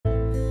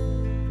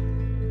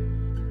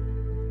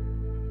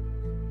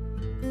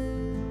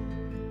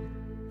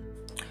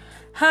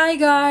Hi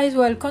guys,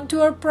 welcome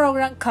to our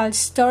program called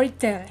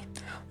Storytelling.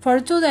 For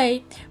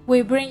today,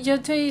 we bring you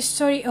the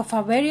story of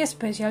a very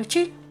special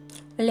child.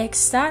 Let's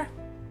start.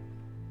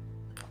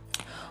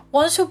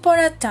 Once upon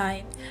a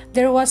time,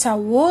 there was a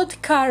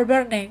wood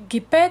carver named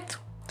Geppetto,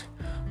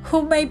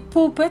 who made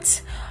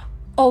puppets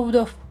out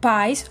of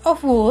piles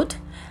of wood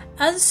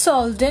and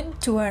sold them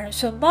to earn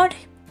some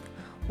money.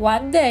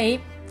 One day,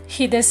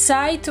 he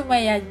decided to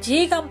make a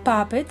gigant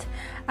puppet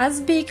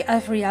as big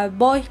as a real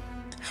boy.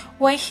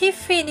 When he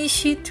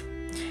finished it,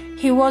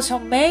 he was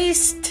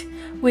amazed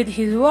with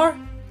his work.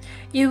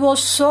 It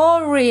was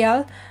so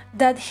real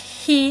that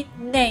he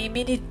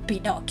named it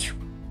Pinocchio,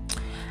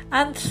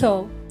 and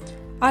thought,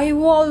 I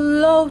would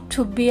love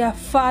to be a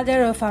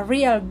father of a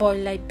real boy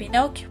like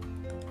Pinocchio.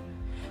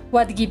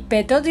 What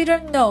Geppetto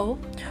didn't know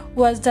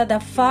was that the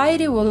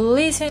fairy was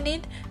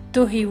listening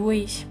to his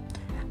wish,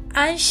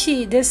 and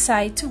she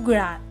decided to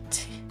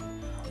grant.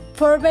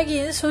 For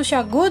being such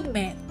a good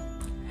man,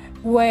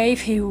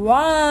 waved his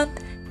wand,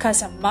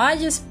 cast a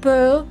magic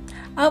spell,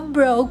 and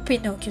brought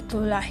Pinocchio to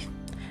life.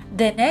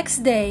 The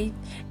next day,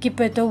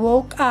 Geppetto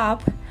woke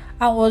up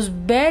and was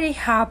very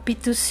happy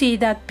to see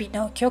that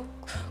Pinocchio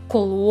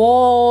could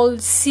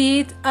walk,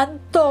 sit, and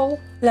talk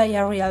like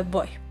a real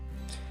boy.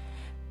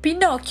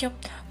 Pinocchio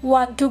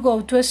wanted to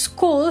go to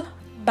school,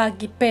 but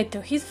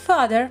Geppetto, his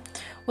father,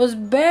 was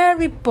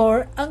very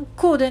poor and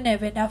couldn't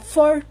even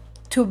afford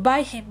to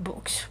buy him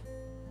books.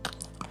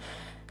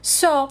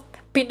 So,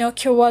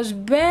 Pinocchio was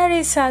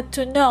very sad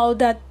to know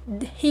that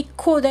he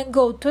couldn't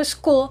go to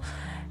school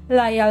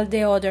like all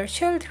the other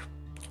children.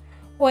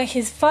 When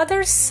his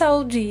father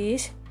saw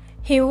this,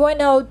 he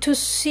went out to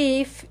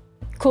see if he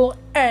could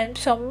earn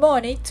some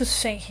money to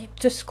send him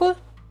to school.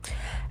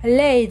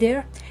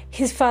 Later,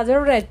 his father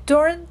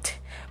returned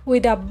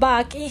with a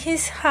bag in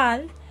his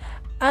hand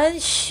and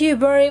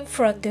shivering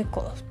from the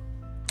cold.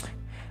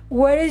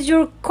 "Where is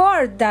your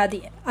coat,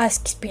 Daddy?"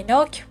 asked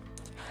Pinocchio.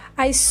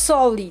 "I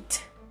sold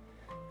it."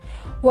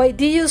 "Why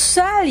did you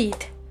sell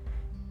it?"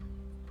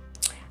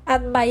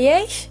 "At my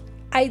age,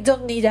 I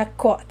don't need a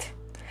coat.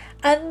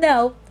 And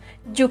now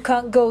you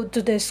can go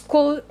to the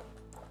school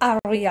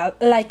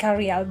like a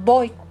real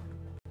boy."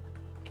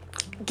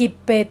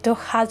 Geppetto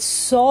had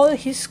sold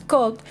his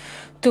coat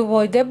to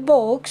buy the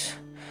books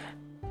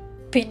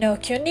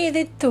Pinocchio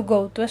needed to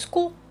go to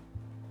school.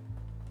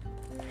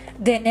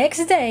 The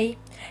next day,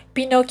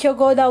 Pinocchio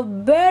got out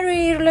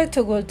very early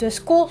to go to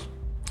school.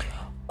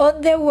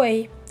 On the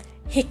way,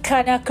 he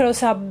came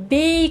across a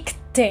big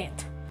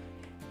tent.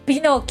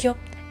 Pinocchio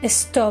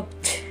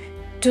stopped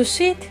to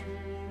sit.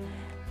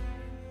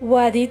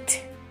 What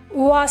it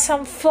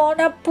wasn't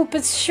fun, a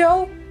puppet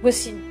show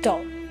was in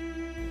town.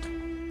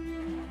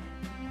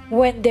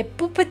 When the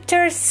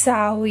puppeteer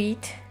saw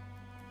it,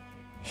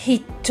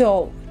 he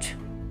thought,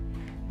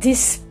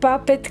 "This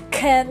puppet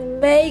can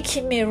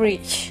make me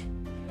rich.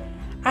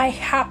 I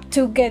have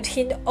to get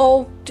him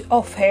out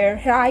of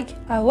here right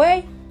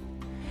away."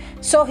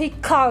 So he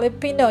called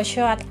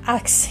Pinocchio and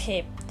asked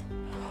him,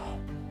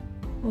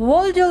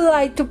 "Would you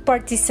like to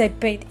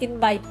participate in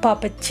my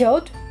puppet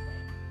show?"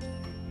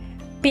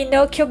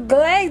 Pinocchio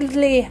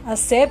gladly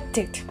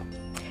accepted,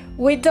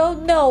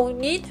 without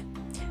knowing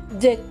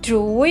the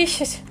true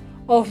wishes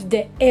of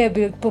the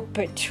evil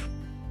puppeteer.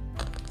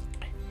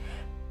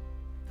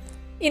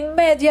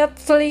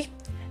 Immediately,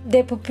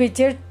 the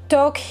puppeteer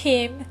took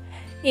him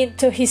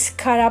into his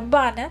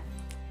caravan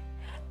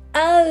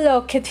and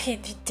locked him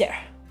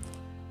there.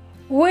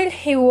 While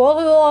he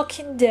was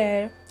walking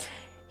there,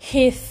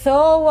 he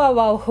thought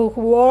about how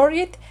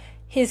worried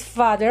his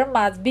father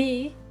must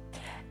be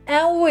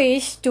and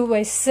wished to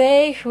be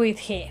safe with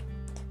him.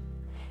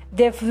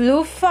 The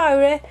blue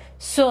fairy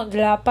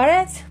suddenly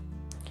appeared.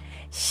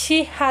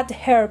 She had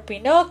heard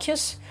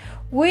Pinocchio's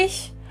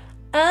wish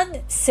and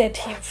set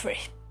him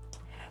free.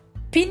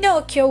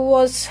 Pinocchio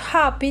was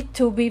happy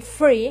to be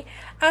free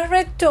and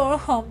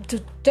returned home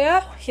to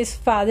tell his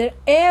father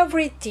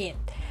everything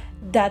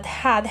that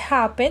had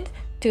happened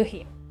to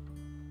him.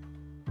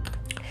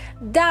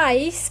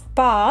 Days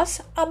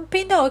passed and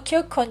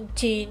Pinocchio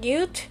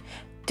continued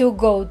to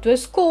go to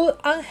school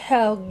and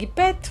help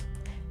Geppetto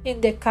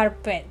in the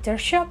carpenter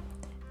shop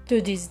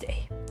to this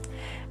day.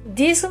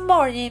 This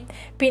morning,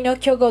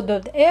 Pinocchio got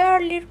up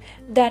earlier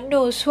than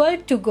usual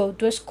to go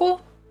to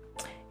school.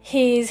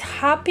 He is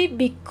happy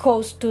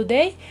because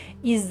today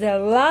is the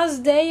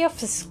last day of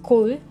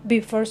school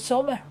before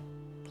summer.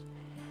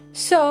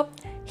 So,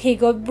 he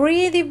got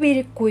ready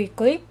very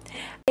quickly,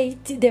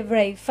 ate the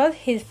breakfast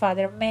his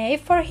father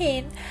made for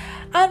him,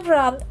 and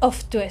ran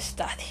off to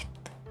study.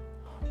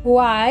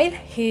 While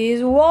he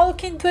is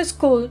walking to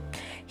school,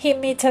 he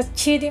meets a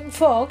cheating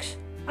fox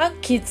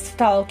and keeps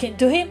talking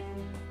to him.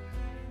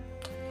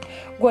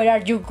 "Where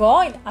are you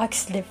going?"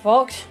 asked the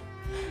fox.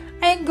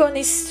 "I'm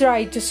going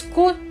straight to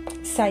school,"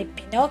 said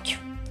Pinocchio.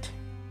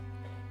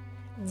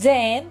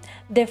 Then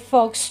the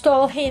fox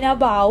told him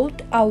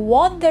about a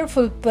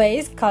wonderful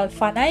place called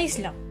Fun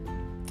Island.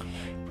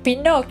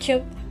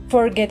 Pinocchio,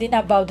 forgetting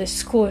about the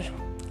school,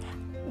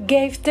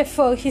 gave the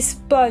fox his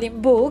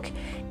spelling book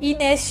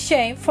in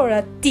exchange for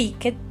a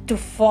ticket to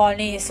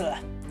Fun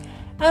Island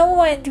and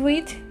went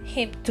with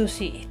him to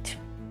see it.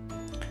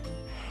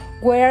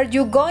 "Where are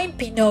you going,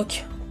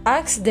 Pinocchio?"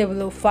 asked the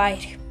Blue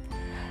Fairy.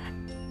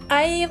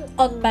 "I am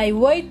on my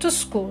way to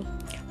school,"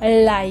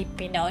 lied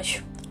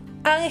Pinocchio,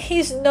 and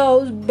his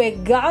nose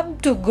began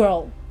to grow.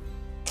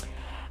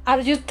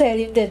 "Are you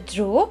telling the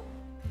truth?"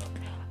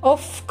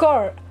 "Of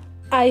course,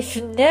 I've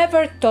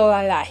never told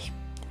a lie,"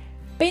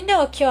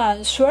 Pinocchio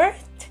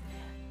answered,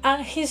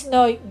 and his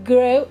nose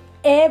grew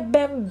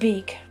even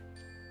bigger.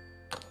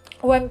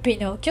 When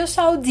Pinocchio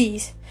saw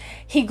this,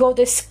 he got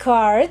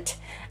scared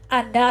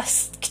and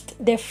asked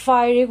the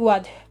fairy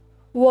what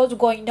was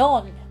going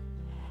on.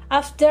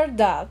 After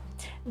that,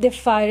 the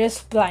fairy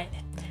explained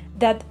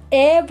that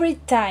every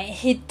time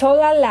he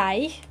told a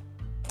lie,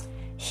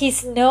 his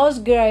nose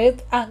grew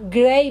and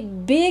grew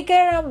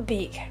bigger and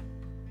bigger.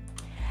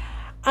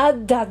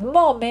 At that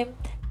moment,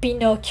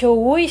 Pinocchio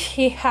wished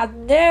he had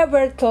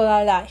never told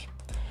a lie.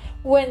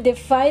 When the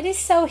fairy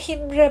saw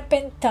him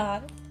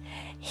repentant,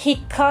 he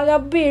caught a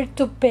bird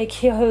to peck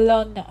his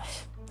long nose.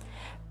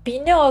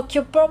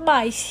 Pinocchio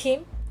promised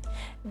him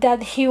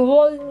that he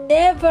would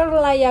never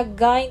lie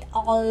again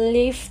and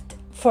left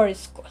for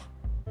school.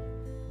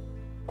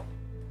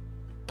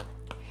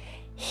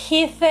 He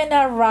then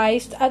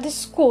arrived at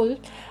school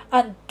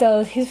and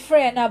told his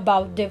friend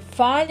about the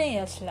Fun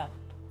Island,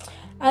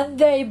 and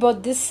they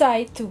both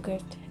decided to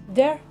get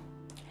there.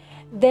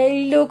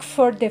 They look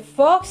for the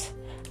fox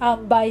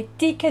and buy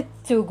tickets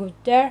to go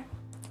there.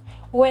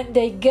 When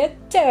they get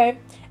there,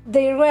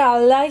 they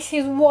realize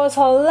it was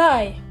a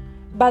lie,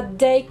 but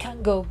they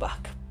can go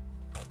back.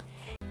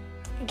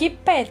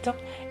 Geppetto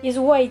is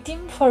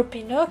waiting for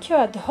Pinocchio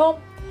at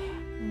home,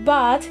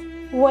 but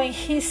when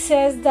he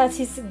says that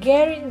it's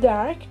getting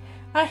dark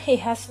and he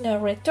has no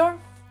return,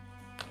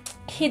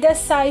 he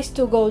decides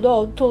to go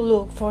down to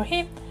look for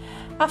him.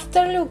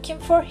 After looking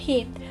for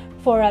him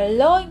for a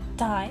long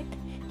time,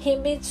 he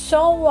meets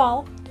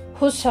someone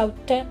who saw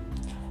them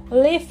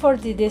leave for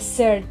the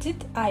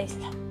deserted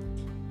island.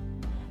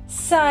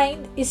 Sign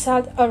is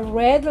at a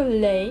red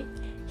light.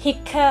 He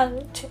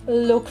can't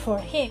look for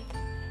him,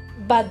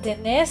 but the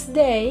next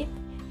day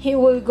he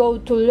will go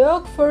to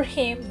look for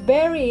him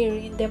very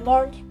early in the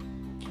morning.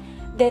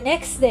 The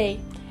next day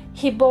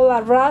he bought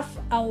a raft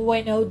and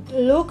went out to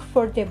look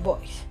for the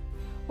boys.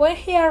 When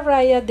he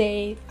arrived at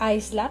the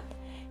island,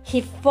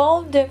 he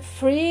found them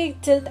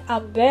frightened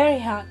and very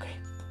hungry.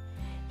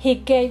 He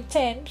gave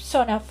them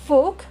some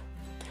food,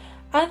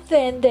 and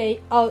then they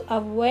all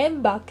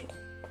went back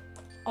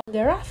on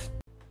the raft.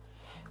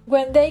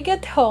 When they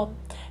got home,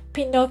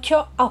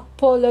 Pinocchio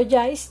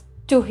apologized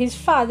to his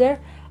father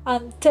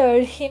and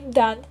told him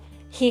that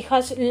he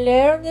has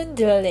learned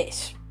the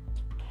lesson.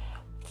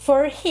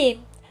 For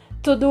him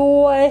to do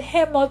well,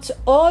 he must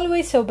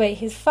always obey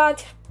his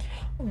father,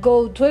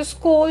 go to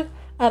school,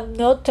 and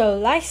not tell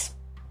lies.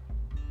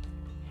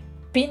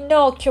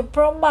 Pinocchio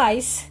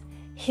promised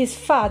his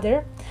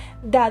father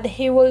that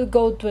he will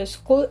go to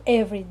school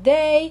every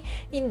day.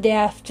 In the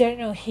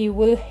afternoon, he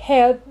will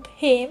help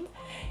him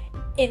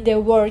in the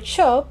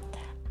workshop,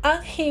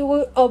 and he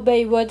will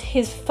obey what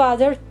his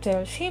father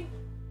tells him.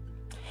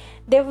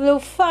 The Blue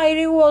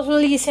Fairy was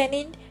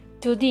listening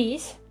to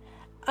this,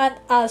 and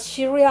as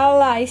she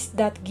realized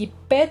that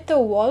Geppetto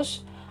was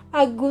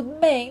a good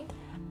man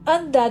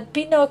and that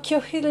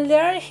Pinocchio had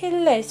learned his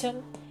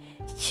lesson,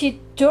 she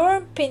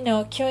turned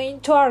Pinocchio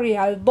into a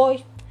real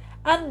boy,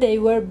 and they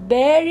were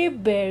very,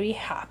 very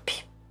happy.